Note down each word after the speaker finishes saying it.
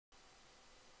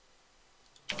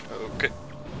Okay,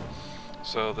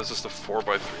 so this is the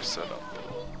 4x3 setup.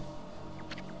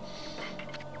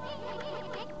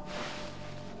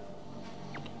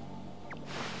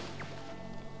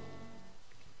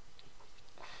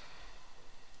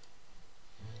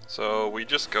 So we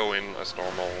just go in as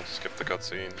normal, skip the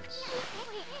cutscenes,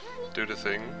 do the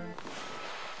thing.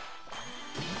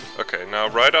 Okay, now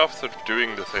right after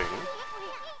doing the thing,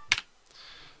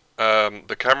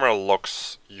 the camera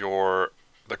locks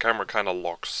the camera kind of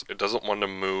locks. It doesn't want to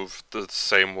move the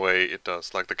same way it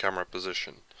does, like the camera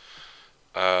position.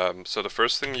 So the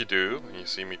first thing you do, and you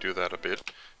see me do that a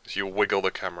bit, is you wiggle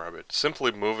the camera a bit.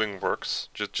 Simply moving works.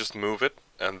 Just move it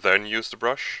and then use the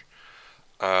brush.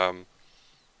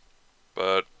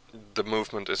 But the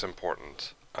movement is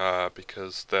important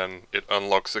because then it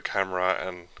unlocks the camera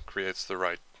and creates the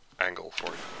right angle for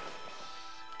you.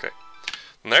 Okay.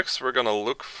 Next, we're gonna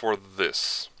look for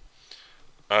this.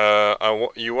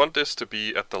 You want this to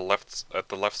be at the left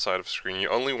side of the screen. You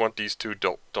only want these two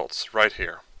dots right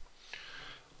here.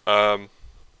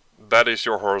 That is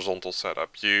your horizontal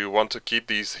setup. You want to keep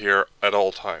these here at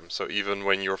all times. So even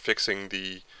when you're fixing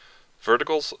the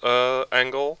vertical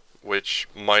angle, which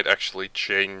might actually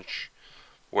change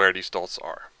where these dots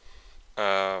are.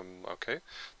 Okay.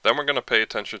 Then we're gonna pay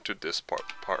attention to this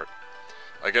part.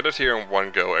 I get it here in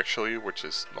one go actually, which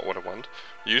is not what I want.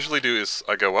 Usually do is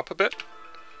I go up a bit,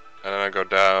 and then I go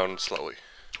down slowly.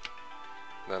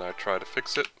 Then I try to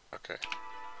fix it. Okay.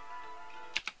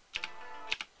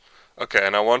 Okay,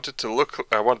 and I want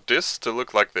this to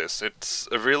look like this. It's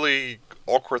a really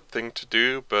awkward thing to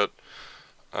do, but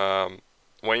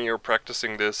when you're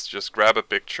practicing this, just grab a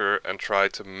picture and try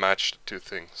to match the two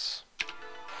things.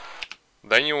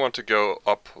 Then you want to go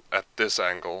up at this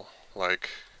angle, like,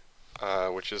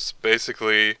 which is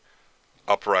basically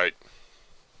upright,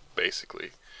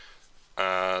 basically.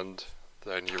 And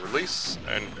then you release,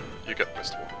 and you get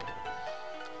mist warp.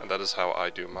 And that is how I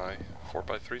do my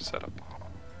 4x3 setup.